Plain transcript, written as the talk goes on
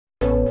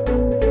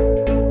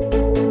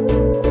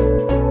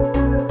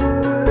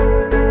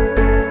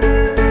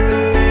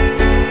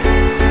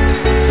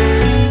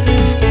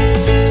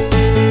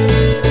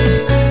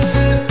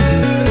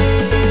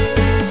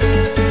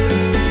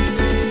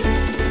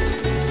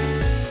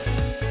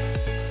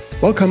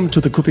Welcome to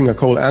the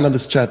Kuppinger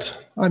Analyst Chat.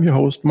 I'm your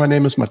host. My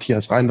name is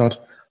Matthias Reinwarth.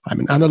 I'm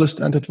an analyst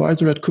and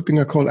advisor at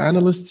Kuppinger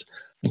Analysts.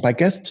 And my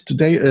guest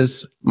today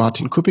is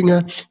Martin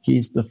Kuppinger.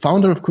 He's the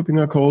founder of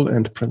Kuppinger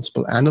and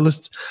principal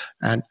analyst.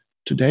 And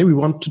today we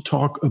want to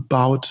talk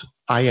about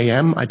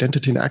IAM,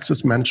 Identity and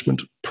Access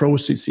Management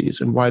processes,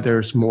 and why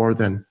there's more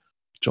than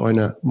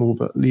joiner,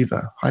 mover,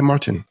 leaver. Hi,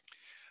 Martin.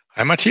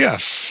 Hi,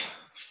 Matthias.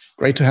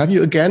 Great to have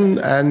you again.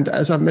 And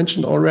as I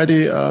mentioned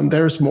already,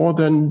 there is more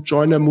than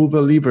joiner, mover,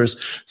 levers.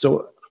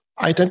 So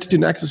identity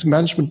and access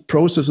management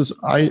processes,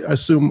 I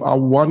assume, are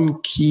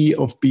one key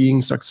of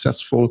being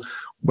successful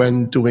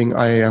when doing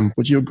IAM.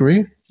 Would you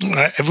agree?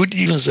 I would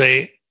even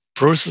say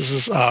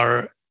processes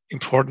are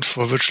important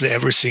for virtually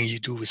everything you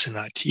do within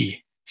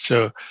IT.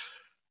 So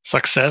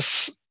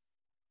success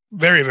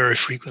very, very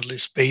frequently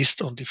is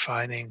based on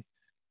defining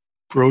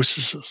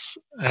processes.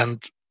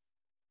 And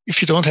if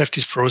you don't have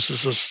these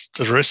processes,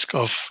 the risk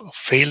of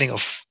failing,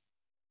 of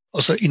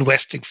also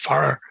investing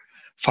far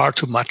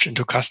too much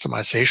into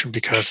customization,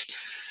 because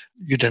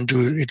you then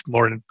do it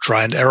more in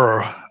try and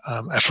error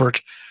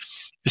effort,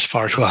 is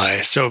far too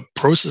high. So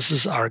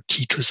processes are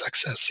key to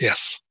success,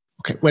 yes.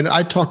 Okay, when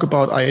I talk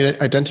about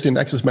identity and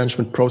access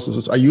management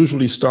processes, I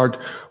usually start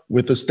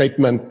with the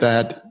statement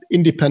that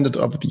independent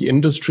of the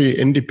industry,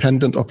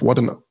 independent of what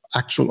an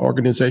actual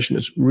organization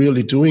is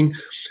really doing,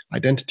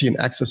 identity and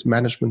access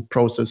management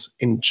process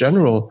in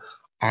general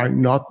are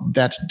not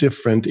that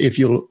different if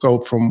you go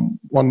from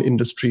one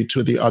industry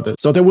to the other.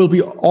 So there will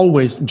be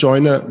always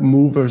joiner,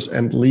 movers,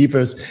 and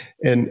levers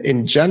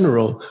in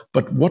general.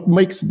 But what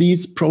makes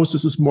these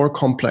processes more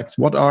complex?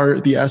 What are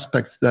the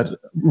aspects that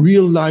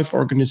real-life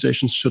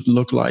organizations should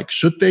look like?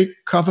 Should they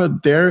cover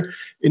their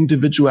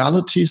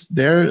individualities,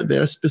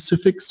 their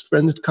specifics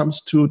when it comes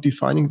to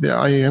defining their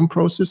IAM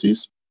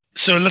processes?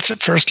 So let's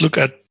at first look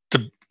at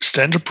the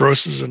standard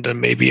process and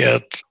then maybe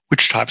at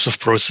which types of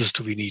process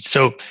do we need.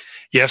 So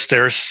yes,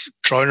 there's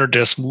joiner,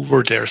 there's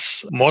mover,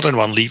 there's more than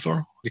one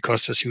lever,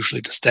 because there's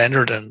usually the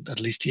standard and at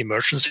least the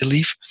emergency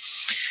leave.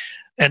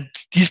 And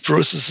these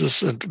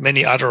processes and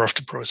many other of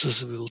the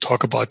processes we will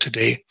talk about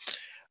today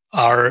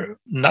are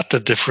not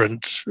that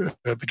different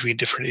between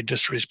different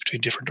industries, between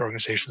different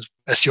organizations.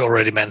 As you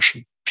already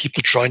mentioned,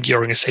 people join the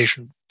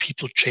organization,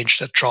 people change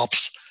their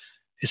jobs,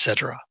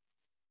 etc.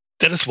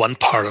 That is one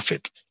part of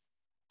it.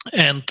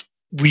 And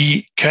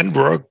we can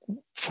work,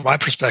 from my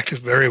perspective,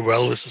 very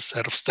well with a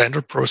set of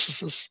standard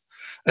processes,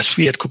 as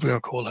we at Kuppinger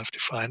have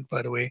defined,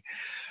 by the way,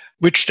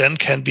 which then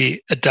can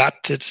be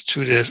adapted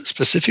to the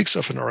specifics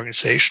of an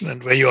organization,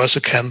 and where you also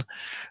can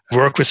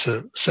work with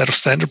a set of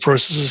standard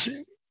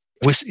processes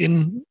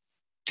within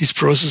these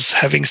processes,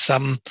 having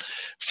some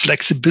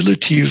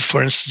flexibility,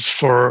 for instance,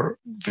 for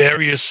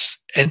various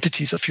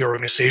entities of your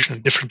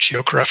organization, different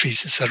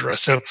geographies, etc.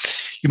 So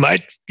you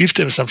might give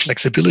them some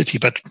flexibility,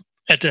 but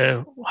at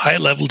a high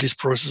level, these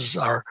processes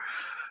are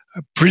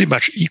pretty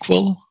much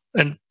equal,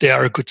 and they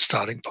are a good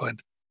starting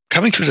point.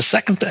 Coming to the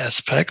second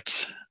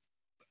aspect,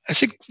 I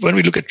think when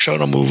we look at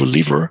joiner, mover,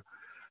 lever,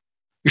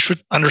 we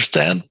should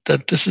understand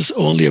that this is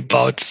only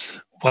about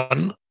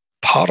one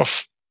part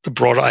of the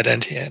broader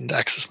identity and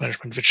access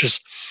management, which is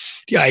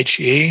the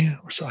IGA,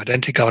 so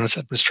identity governance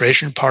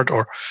administration part,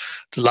 or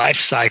the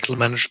lifecycle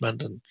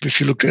management. And if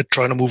you look at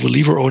joiner, mover,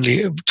 lever,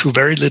 only to a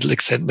very little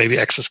extent, maybe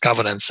access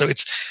governance. So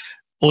it's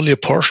only a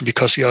portion,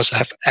 because we also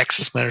have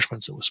access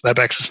management. So with web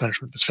access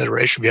management, with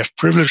federation, we have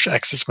privileged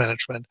access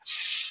management.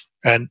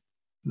 And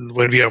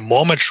when we are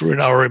more mature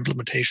in our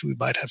implementation, we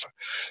might have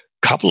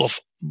a couple of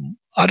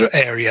other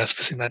areas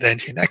within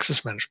identity and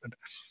access management.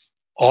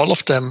 All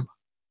of them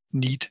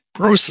need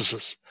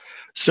processes.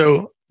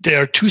 So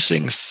there are two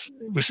things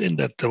within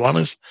that. The one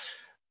is,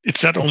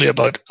 it's not only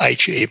about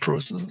IGA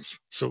processes,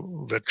 so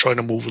where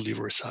joiner, mover,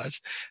 lever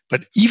resides,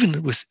 but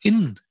even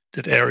within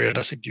that area, and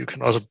I think you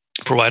can also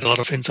provide a lot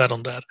of insight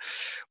on that.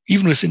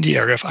 Even within the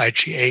area of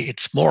IGA,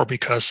 it's more,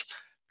 because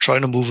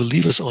joiner, mover,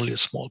 lever is only a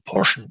small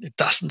portion. It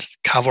doesn't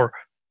cover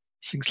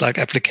things like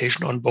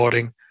application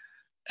onboarding,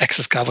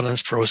 access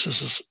governance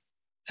processes,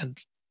 and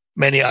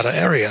many other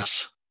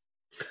areas.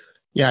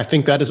 Yeah, I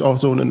think that is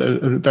also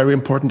a very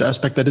important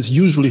aspect that is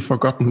usually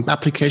forgotten.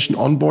 Application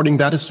onboarding,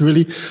 that is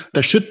really,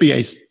 there should be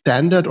a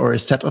standard or a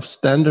set of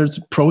standards,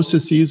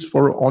 processes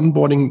for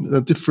onboarding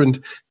the different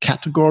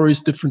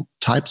categories, different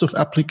types of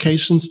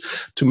applications,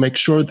 to make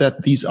sure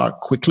that these are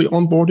quickly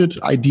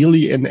onboarded,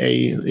 ideally in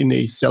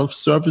a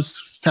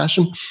self-service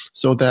fashion,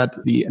 so that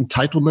the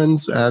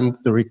entitlements and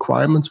the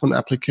requirements for an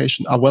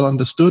application are well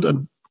understood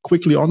and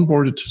quickly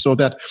onboarded, so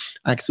that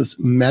access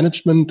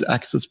management,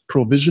 access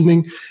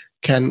provisioning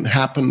can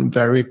happen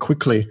very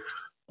quickly.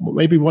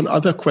 Maybe one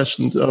other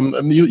question.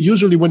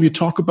 Usually when we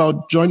talk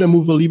about joiner,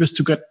 mover, levers,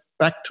 to get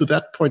back to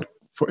that point,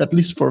 for at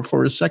least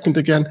for a second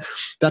again,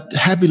 that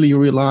heavily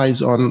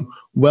relies on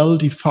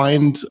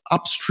well-defined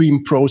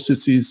upstream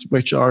processes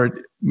which are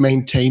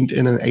maintained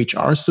in an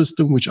HR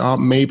system, which are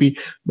maybe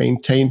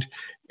maintained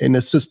in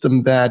a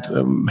system that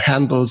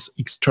handles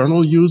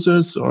external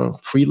users or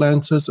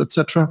freelancers,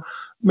 etc.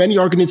 Many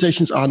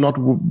organizations are not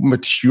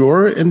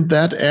mature in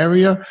that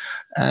area,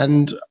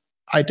 and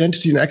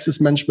identity and access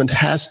management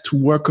has to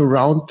work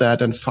around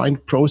that and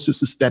find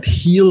processes that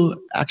heal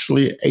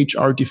actually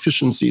HR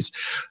deficiencies.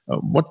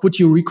 What would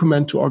you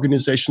recommend to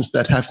organizations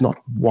that have not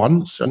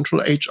one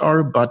central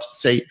HR, but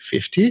say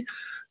 50?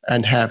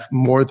 And have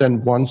more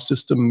than one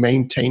system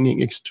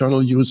maintaining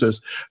external users,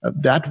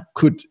 that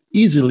could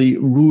easily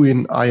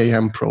ruin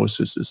IAM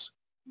processes.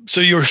 So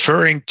you're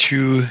referring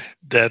to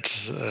that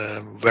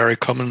very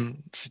common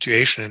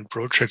situation in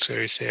projects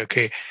where you say,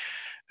 okay,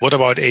 what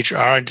about HR?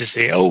 And they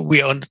say, oh, we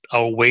are on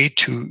our way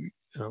to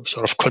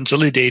sort of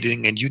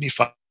consolidating and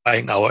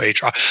unifying our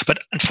HR. But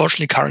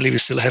unfortunately, currently, we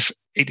still have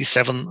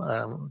 87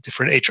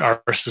 different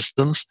HR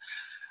systems,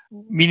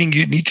 meaning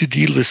you need to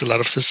deal with a lot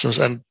of systems,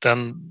 and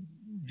then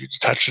you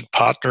touch it,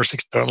 partners,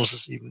 externals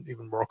is even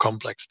more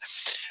complex.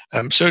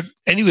 So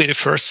anyway, the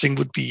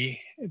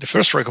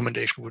first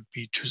recommendation would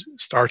be to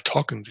start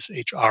talking with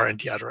HR and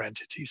the other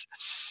entities.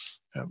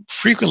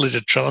 Frequently, the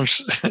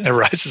challenge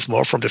arises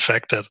more from the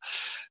fact that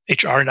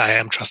HR and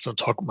IAM just don't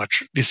talk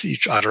much with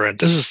each other, and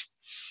this is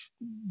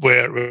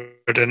where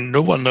then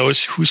no one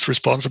knows who's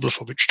responsible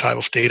for which type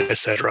of data,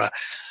 etc.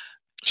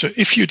 So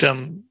if you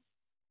then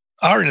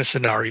are in a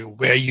scenario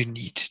where you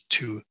need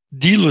to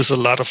deal with a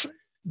lot of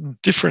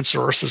different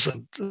sources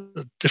and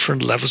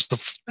different levels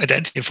of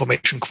identity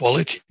information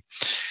quality,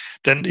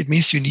 then it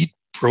means you need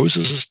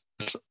processes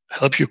that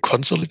help you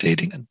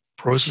consolidating and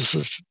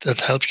processes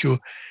that help you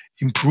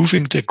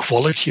improving the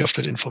quality of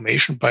that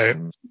information by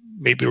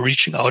maybe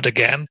reaching out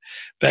again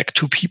back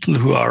to people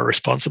who are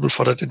responsible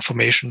for that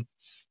information,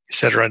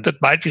 etc. And that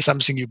might be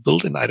something you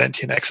build in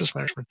identity and access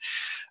management,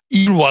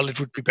 even while it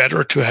would be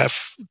better to have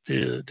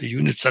the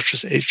units such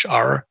as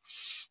HR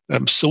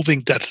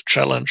solving that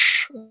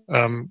challenge.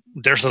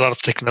 There's a lot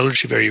of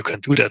technology where you can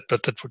do that,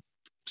 but that would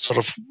sort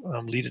of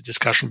lead a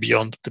discussion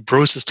beyond the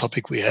process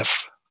topic we have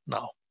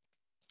now.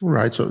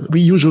 Right. So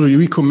we usually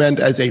recommend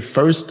as a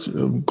first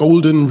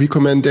golden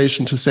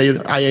recommendation to say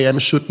IAM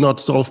should not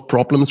solve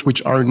problems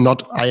which are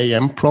not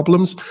IAM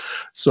problems.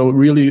 So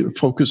really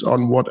focus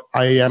on what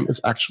IAM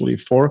is actually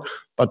for.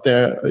 But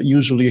there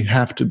usually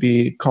have to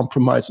be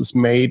compromises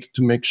made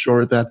to make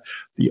sure that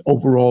the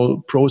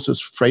overall process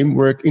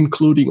framework,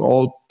 including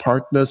all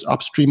partners,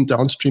 upstream,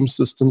 downstream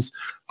systems,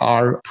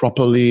 are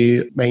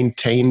properly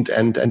maintained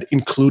and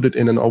included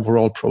in an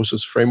overall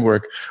process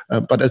framework.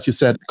 But as you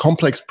said,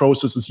 complex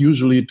processes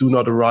usually do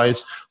not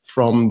arise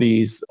from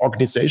these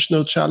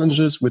organizational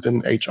challenges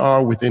within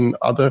HR, within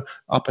other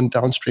up and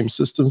downstream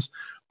systems.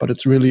 But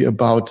it's really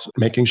about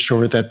making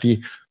sure that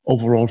the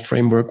overall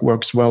framework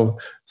works well.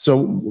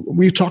 So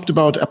we talked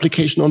about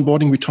application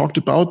onboarding. We talked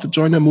about the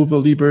joiner mover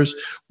levers.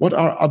 What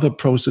are other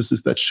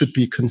processes that should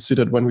be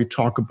considered when we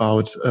talk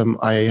about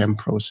IAM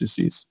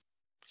processes?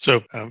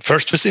 So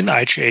first, within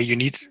IGA, you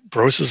need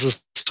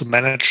processes to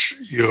manage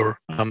your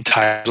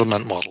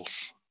entitlement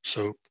models.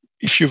 So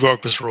if you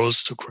work with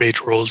roles, to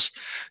create roles,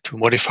 to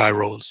modify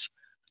roles,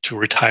 to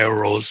retire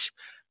roles,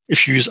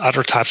 if you use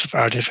other types of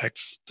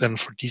artifacts, then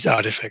for these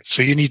artifacts.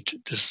 So you need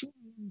this,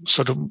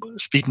 so to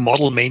speak,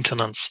 model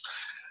maintenance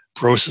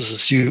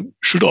processes. You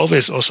should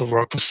always also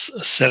work with a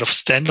set of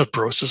standard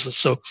processes.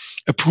 So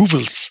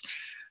approvals.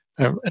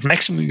 At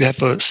maximum, you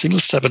have a single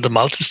step and a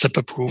multi-step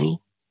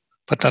approval,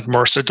 but not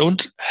more. So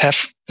don't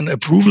have an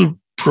approval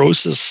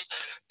process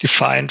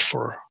defined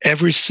for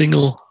every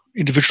single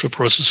individual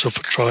process, so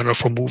for joiner,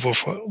 for mover,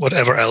 for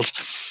whatever else.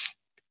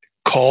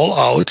 Call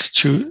out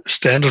to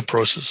standard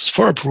processes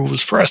for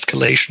approvals, for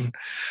escalation,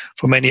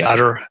 for many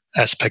other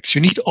aspects.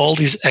 You need all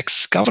these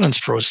access governance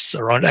processes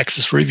around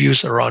access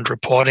reviews, around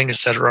reporting,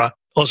 etc.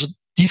 Also,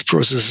 these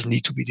processes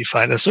need to be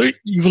defined. And so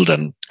you will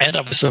then end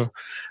up with a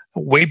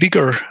way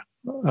bigger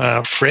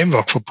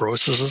framework for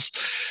processes.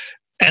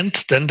 And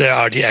then there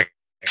are the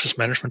access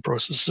management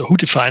processes. So who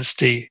defines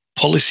the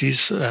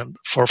policies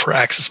for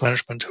access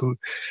management? Who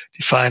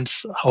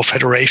defines how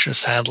federation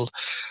is handled?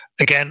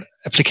 Again,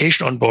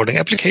 application onboarding.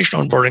 Application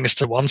onboarding is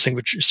the one thing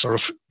which is sort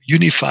of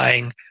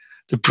unifying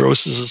the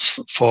processes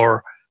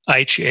for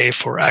IGA,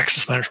 for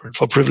access management,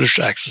 for privileged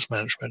access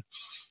management.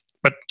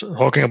 But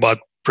talking about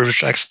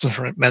privileged access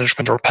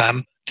management or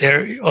PAM,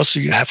 there also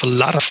you have a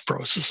lot of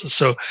processes.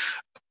 So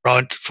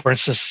around, for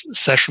instance,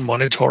 session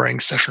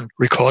monitoring, session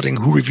recording,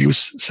 who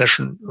reviews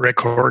session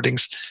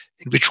recordings,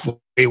 in which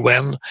way,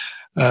 when.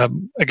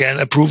 Again,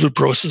 approval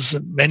process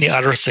and many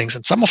other things.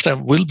 And some of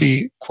them will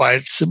be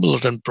quite similar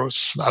than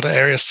process in other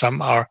areas.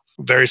 Some are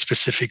very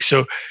specific.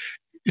 So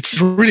it's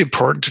really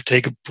important to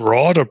take a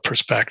broader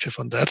perspective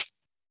on that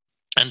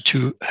and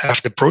to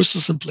have the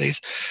process in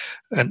place.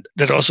 And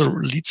that also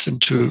leads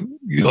into,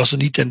 you also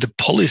need then the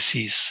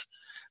policies,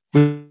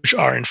 which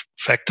are in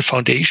fact the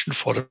foundation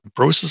for the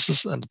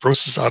processes, and the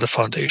processes are the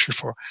foundation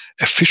for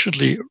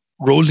efficiently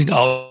rolling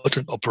out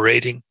and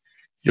operating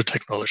your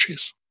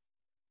technologies.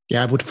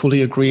 Yeah, I would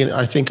fully agree.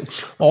 I think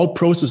all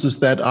processes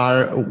that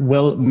are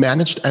well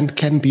managed and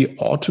can be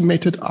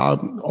automated are,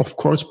 of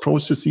course,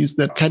 processes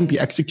that can be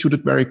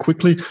executed very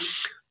quickly.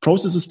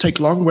 processes take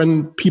long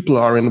when people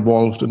are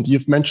involved. And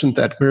you've mentioned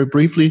that very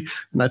briefly.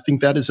 And I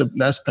think that is an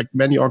aspect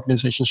many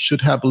organizations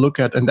should have a look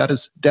at. And that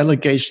is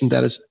delegation,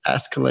 that is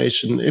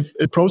escalation. If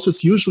a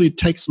process usually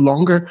takes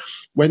longer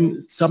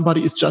when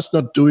somebody is just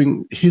not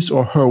doing his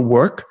or her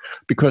work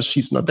because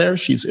she's not there,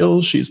 she's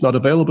ill, she's not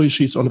available,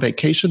 she's on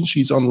vacation,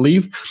 she's on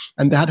leave,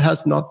 and that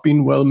has not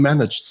been well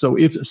managed. So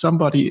if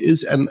somebody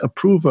is an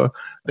approver,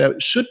 there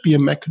should be a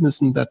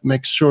mechanism that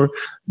makes sure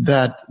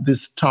that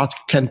this task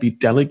can be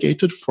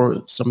delegated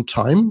for some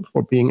time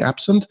for being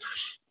absent.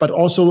 But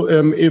also,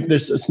 if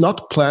this is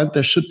not planned,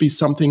 there should be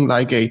something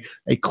like a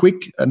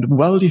quick and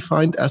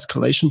well-defined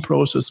escalation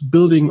process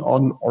building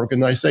on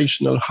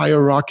organizational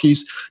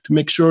hierarchies to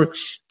make sure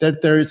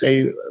that there is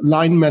a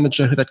line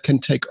manager that can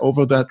take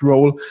over that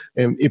role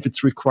if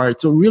it's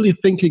required. So really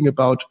thinking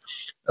about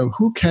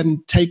who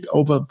can take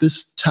over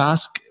this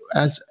task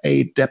as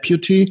a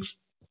deputy,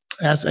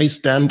 as a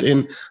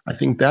stand-in. I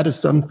think that is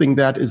something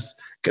that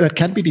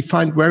can be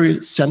defined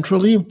very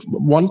centrally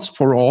once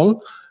for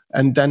all,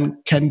 and then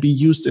can be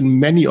used in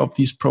many of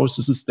these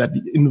processes that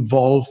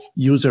involve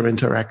user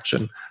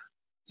interaction.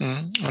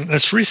 And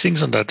there's three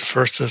things on that. The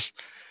first is,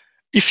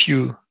 if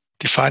you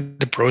define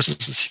the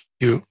processes,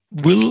 you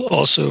will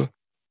also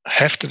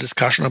have the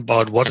discussion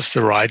about what is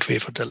the right way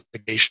for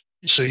delegation.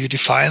 So you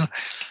define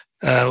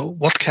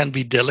what can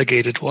be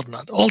delegated, what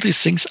not. All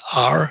these things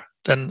are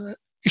then,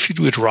 if you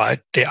do it right,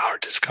 they are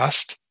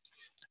discussed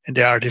and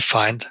they are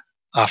defined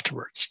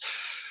afterwards.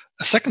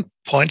 A second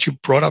point you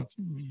brought up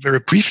very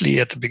briefly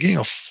at the beginning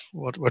of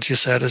what you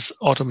said is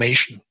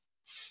automation.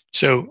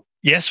 So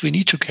yes, we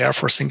need to care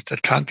for things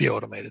that can't be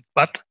automated,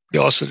 but we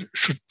also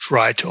should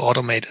try to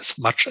automate as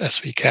much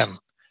as we can.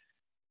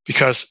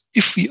 Because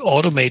if we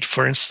automate,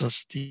 for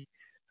instance, the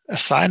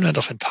assignment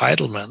of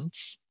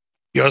entitlements,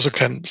 we also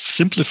can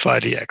simplify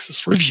the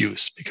access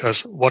reviews,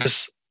 because what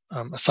is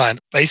assigned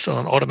based on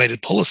an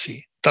automated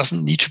policy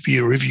doesn't need to be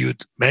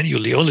reviewed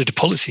manually. Only the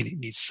policy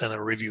needs then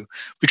a review,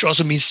 which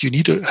also means you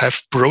need to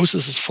have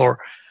processes for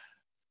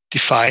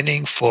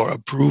defining, for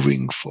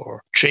approving,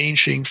 for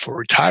changing, for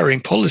retiring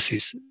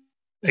policies.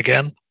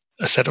 Again,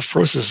 a set of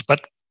processes.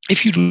 But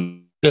if you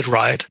do that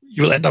right,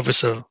 you will end up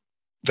with a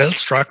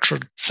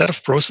well-structured set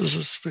of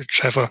processes which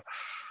have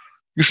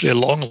usually a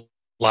long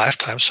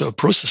lifetime. So a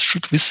process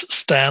should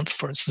withstand,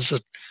 for instance,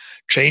 a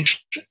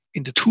change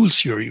in the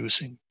tools you're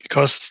using,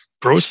 because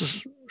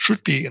process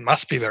should be and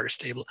must be very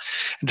stable.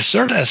 And the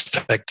third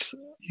aspect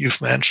you've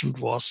mentioned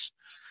was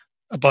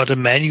about the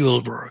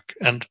manual work.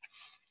 And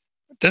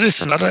that is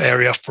another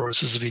area of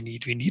processes we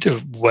need. We need a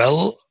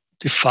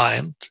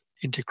well-defined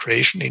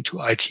integration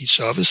into IT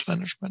service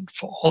management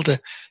for all the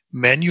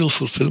manual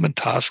fulfillment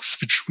tasks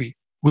which we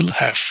will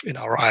have in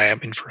our IAM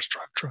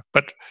infrastructure.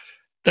 But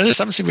that is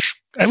something which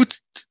I would,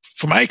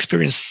 from my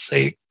experience,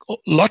 say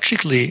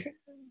logically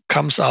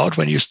comes out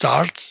when you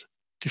start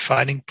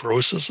defining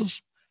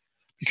processes,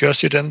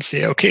 because you then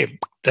say, okay,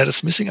 that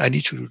is missing, I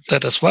need to do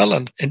that as well.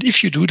 And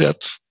if you do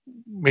that,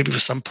 maybe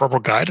with some proper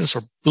guidance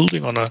or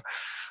building on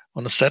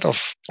a set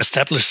of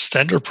established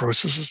standard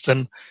processes,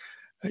 then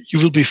you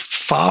will be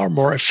far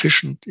more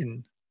efficient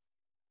in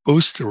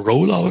both the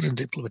rollout and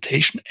the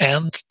implementation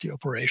and the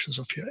operations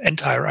of your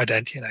entire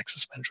identity and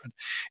access management.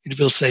 It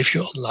will save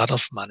you a lot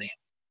of money.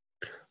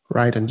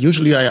 Right. And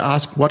usually I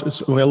ask what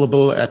is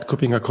available at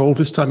Kuppinger Cole.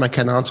 This time I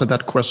can answer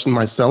that question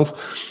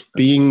myself.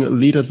 Being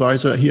lead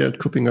advisor here at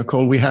Kuppinger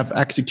Cole, we have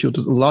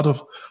executed a lot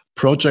of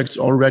projects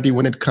already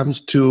when it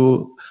comes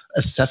to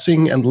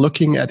assessing and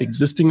looking at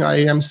existing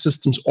IAM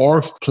systems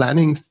or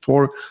planning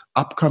for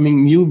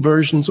upcoming new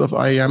versions of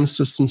IAM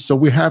systems. So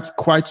we have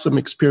quite some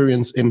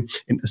experience in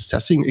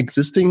assessing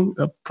existing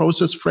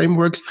process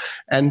frameworks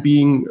and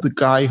being the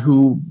guy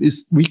who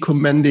is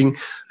recommending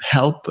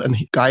help and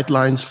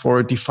guidelines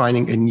for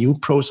defining a new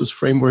process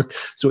framework.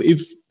 So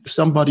if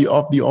somebody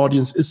of the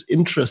audience is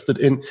interested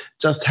in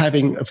just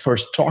having a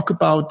first talk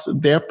about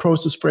their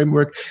process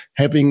framework,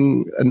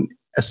 having an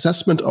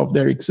assessment of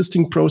their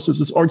existing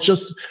processes, or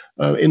just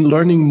in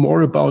learning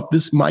more about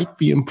this might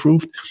be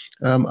improved,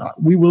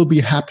 we will be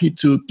happy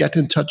to get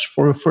in touch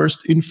for a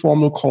first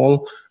informal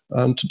call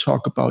to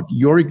talk about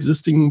your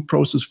existing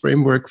process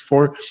framework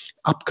for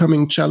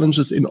upcoming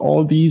challenges in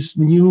all these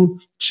new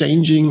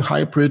changing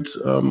hybrid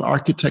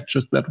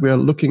architectures that we are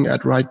looking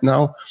at right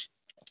now.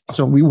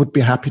 So we would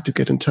be happy to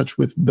get in touch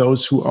with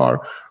those who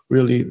are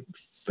really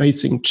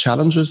facing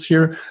challenges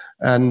here.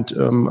 And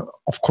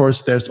of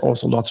course, there's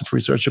also lots of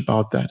research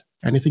about that.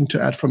 Anything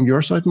to add from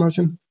your side,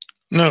 Martin?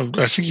 No,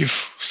 I think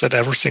you've said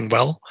everything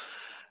well.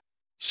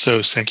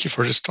 So thank you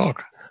for this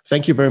talk.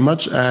 Thank you very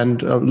much.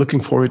 And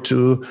looking forward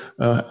to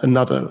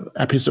another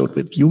episode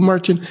with you,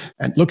 Martin,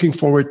 and looking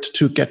forward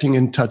to getting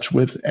in touch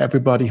with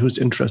everybody who's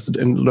interested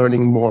in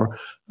learning more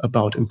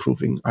about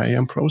improving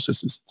IAM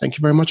processes. Thank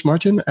you very much,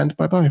 Martin, and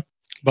bye-bye.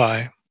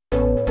 Bye.